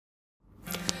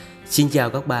Xin chào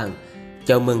các bạn,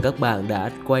 chào mừng các bạn đã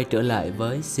quay trở lại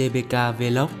với CBK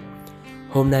Vlog.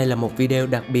 Hôm nay là một video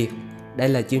đặc biệt. Đây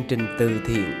là chương trình từ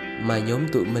thiện mà nhóm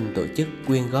tụi mình tổ chức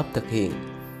quyên góp thực hiện,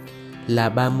 là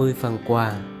 30 phần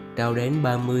quà trao đến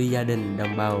 30 gia đình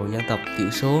đồng bào dân tộc thiểu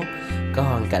số có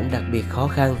hoàn cảnh đặc biệt khó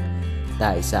khăn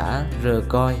tại xã Rờ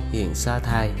Coi, huyện Sa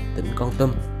Thài, tỉnh Kon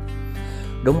Tum.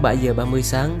 Đúng 7 giờ 30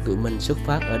 sáng, tụi mình xuất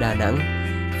phát ở Đà Nẵng.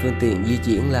 Phương tiện di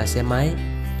chuyển là xe máy.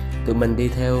 Tụi mình đi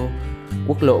theo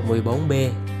quốc lộ 14B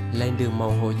lên đường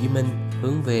mòn Hồ Chí Minh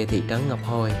hướng về thị trấn Ngọc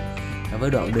Hồi với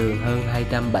đoạn đường hơn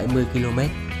 270 km.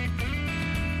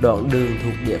 Đoạn đường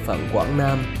thuộc địa phận Quảng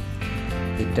Nam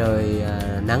thì trời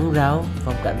nắng ráo,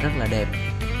 phong cảnh rất là đẹp.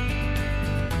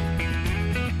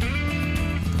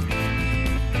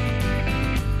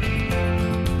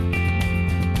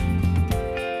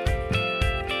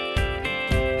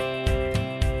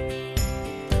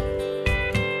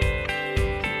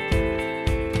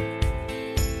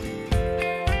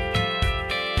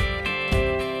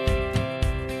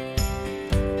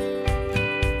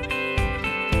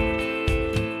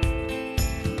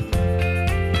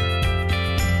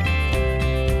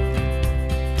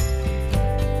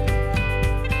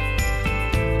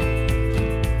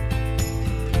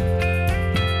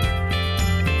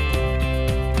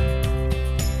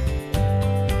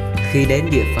 Khi đến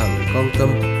địa phận Kon Tum,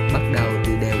 bắt đầu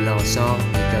từ đèo Lò So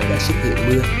thì trời đã xuất hiện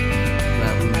mưa,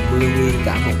 và mưa nguyên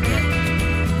cả một ngày.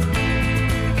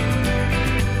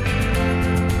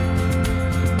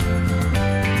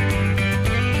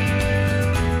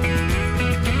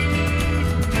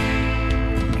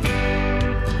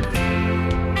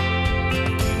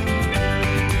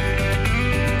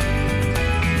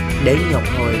 Đến Ngọc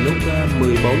Hồi lúc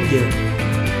 14 giờ,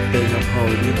 từ Ngọc Hồi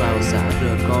đi vào xã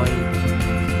Rờ Coi,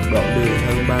 đoạn đường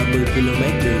hơn 30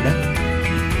 km đường đất.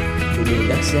 Thì đường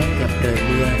đất sét gặp trời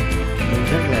mưa nên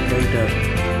rất là trơn trượt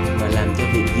và làm cho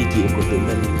việc di chuyển của tụi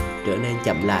mình trở nên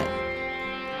chậm lại.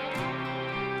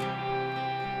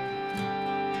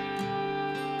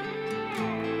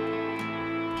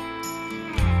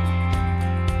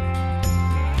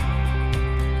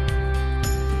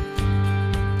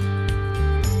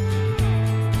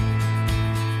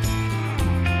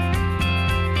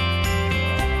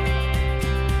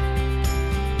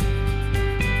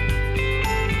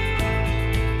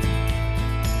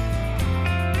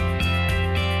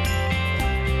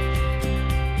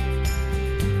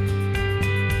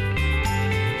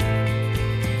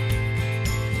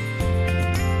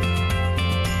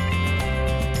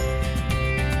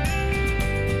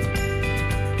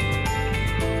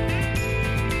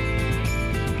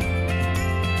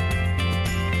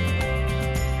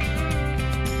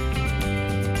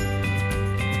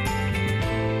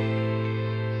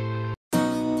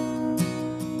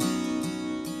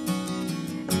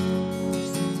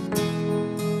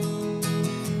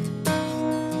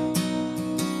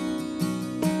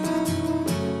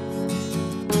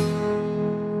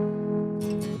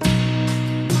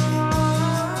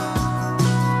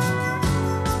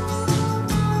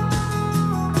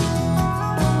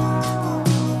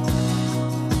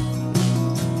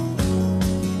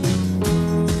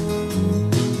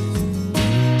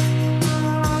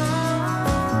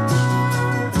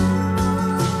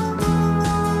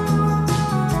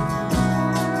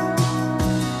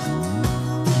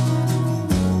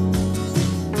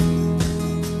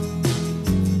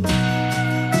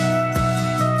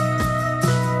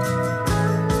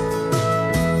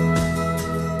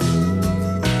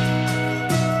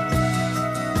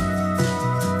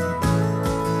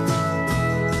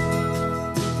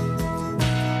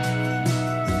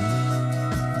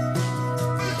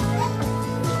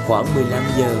 Khoảng 15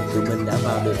 giờ tụi mình đã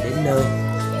vào được đến nơi.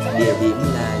 Địa điểm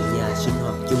là nhà sinh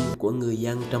hoạt chung của người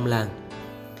dân trong làng.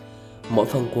 Mỗi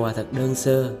phần quà thật đơn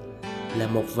sơ, là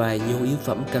một vài nhu yếu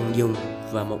phẩm cần dùng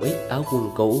và một ít áo quần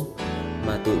cũ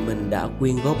mà tụi mình đã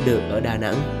quyên góp được ở Đà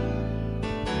Nẵng.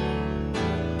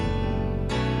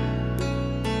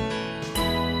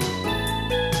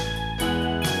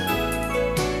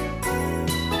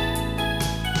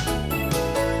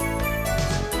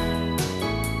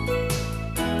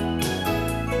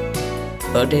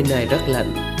 Ở trên này rất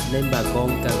lạnh nên bà con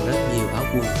cần rất nhiều áo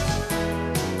quần.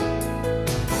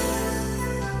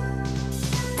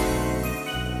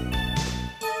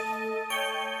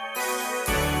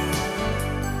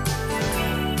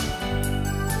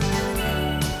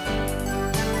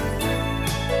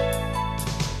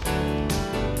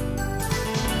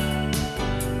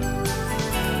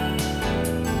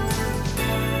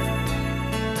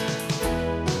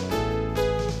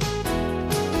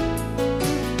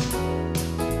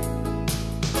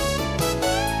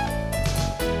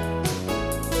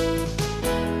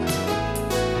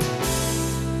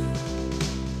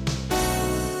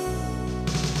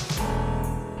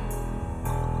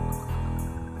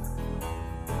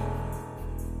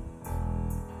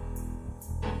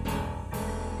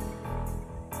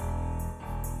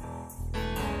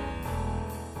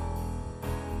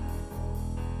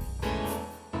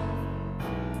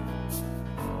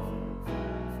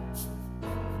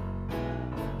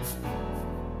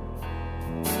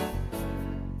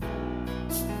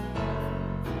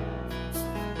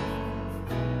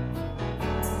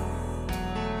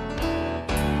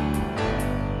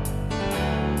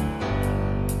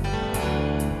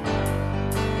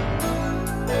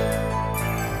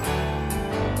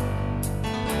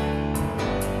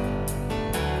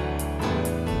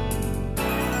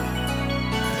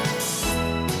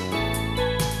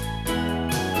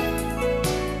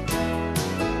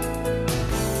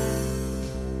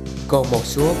 Còn một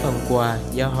số phần quà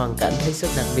do hoàn cảnh hết sức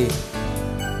đặc biệt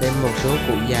nên một số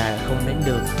cụ già không đến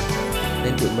được,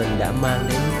 nên tụi mình đã mang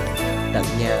đến tận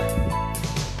nhà.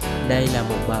 Đây là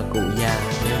một bà cụ già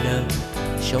neo đơn,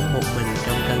 sống một mình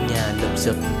trong căn nhà lụp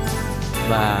xụp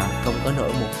và không có nổi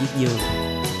một chiếc giường.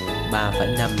 Bà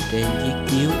phải nằm trên chiếc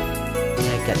chiếu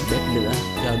ngay cạnh bếp lửa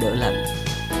cho đỡ lạnh.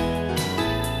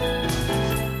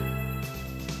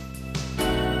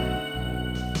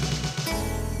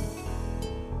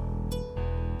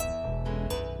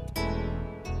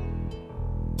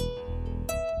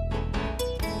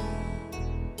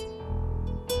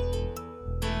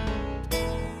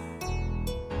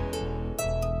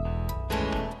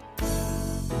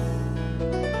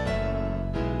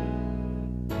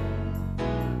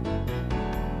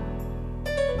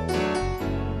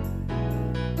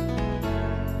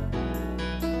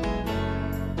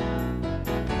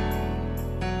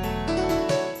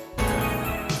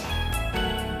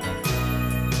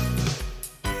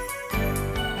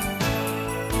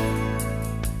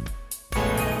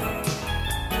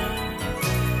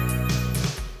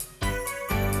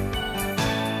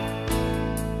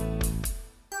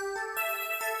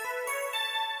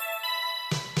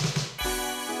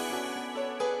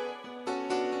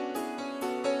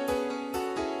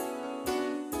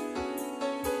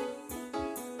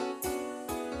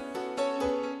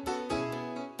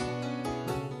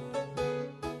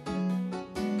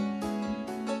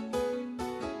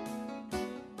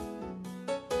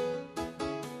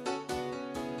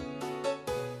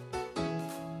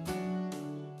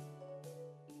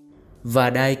 Và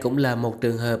đây cũng là một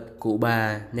trường hợp cụ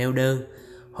bà neo đơn,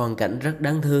 hoàn cảnh rất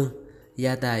đáng thương.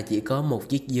 Gia tài chỉ có một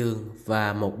chiếc giường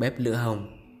và một bếp lửa hồng.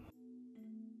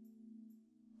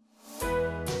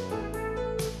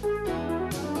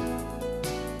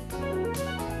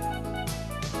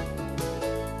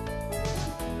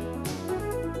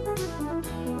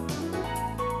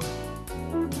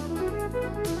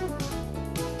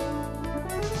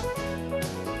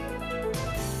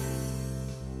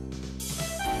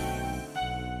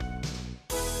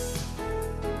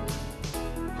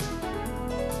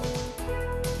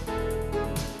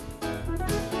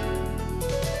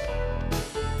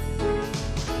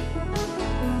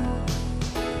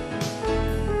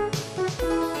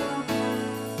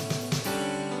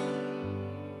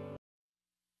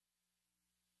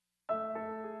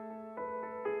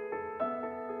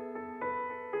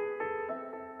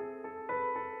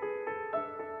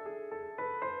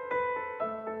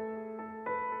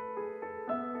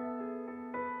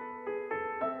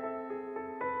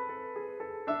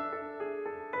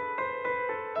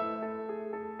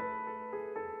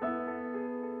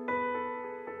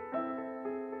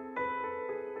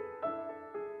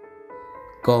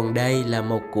 Còn đây là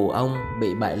một cụ ông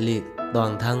bị bại liệt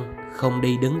toàn thân, không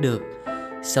đi đứng được,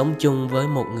 sống chung với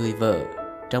một người vợ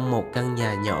trong một căn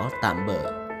nhà nhỏ tạm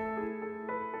bợ.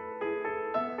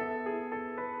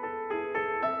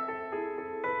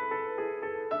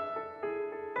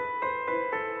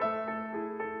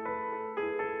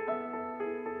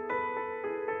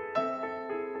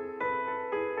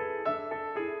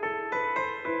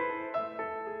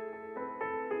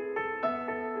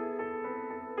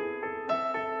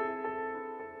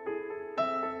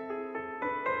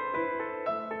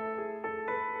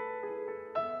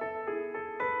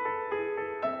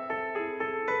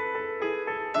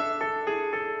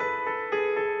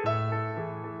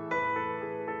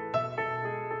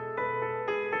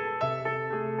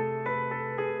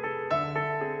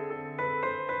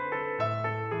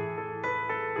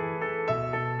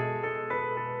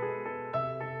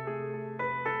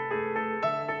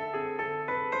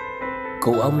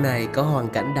 Cụ ông này có hoàn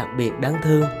cảnh đặc biệt đáng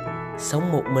thương,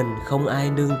 sống một mình không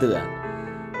ai nương tựa,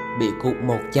 bị cụt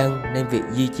một chân nên việc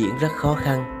di chuyển rất khó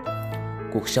khăn.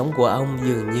 Cuộc sống của ông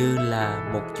dường như là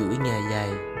một chuỗi ngày dài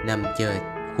nằm chờ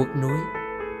khuất núi.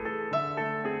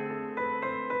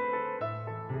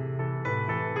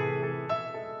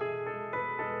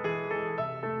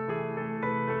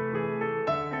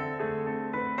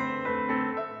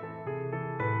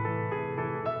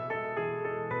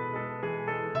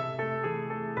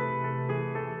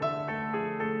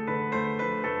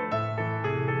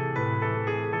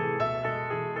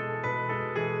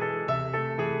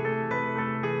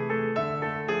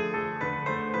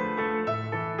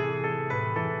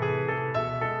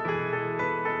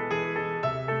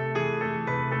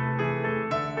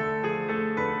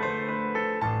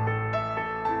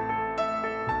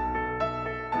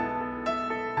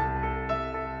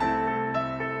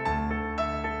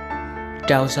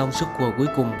 Trao xong suất quà cuối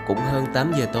cùng cũng hơn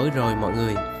 8 giờ tối rồi mọi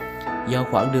người. Do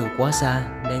khoảng đường quá xa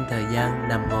nên thời gian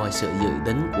nằm ngoài sự dự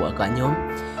tính của cả nhóm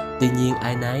Tuy nhiên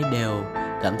ai nấy đều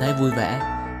cảm thấy vui vẻ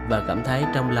và cảm thấy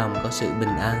trong lòng có sự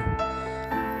bình an.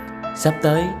 Sắp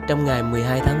tới, trong ngày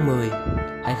 12 tháng 10,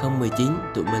 2019,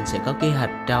 tụi mình sẽ có kế hoạch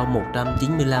trao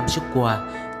 195 suất quà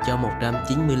cho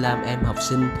 195 em học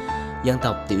sinh dân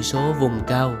tộc thiểu số vùng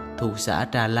cao thuộc xã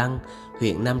Trà Lăng,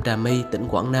 huyện Nam Trà My, tỉnh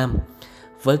Quảng Nam,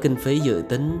 với kinh phí dự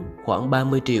tính khoảng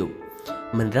 30 triệu.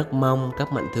 Mình rất mong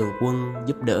các mạnh thường quân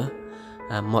giúp đỡ.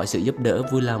 Mọi sự giúp đỡ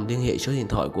vui lòng liên hệ số điện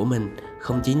thoại của mình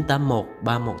 0981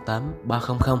 318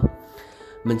 300.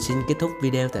 Mình xin kết thúc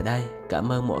video tại đây.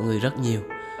 Cảm ơn mọi người rất nhiều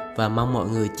và mong mọi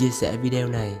người chia sẻ video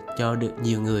này cho được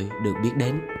nhiều người được biết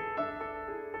đến.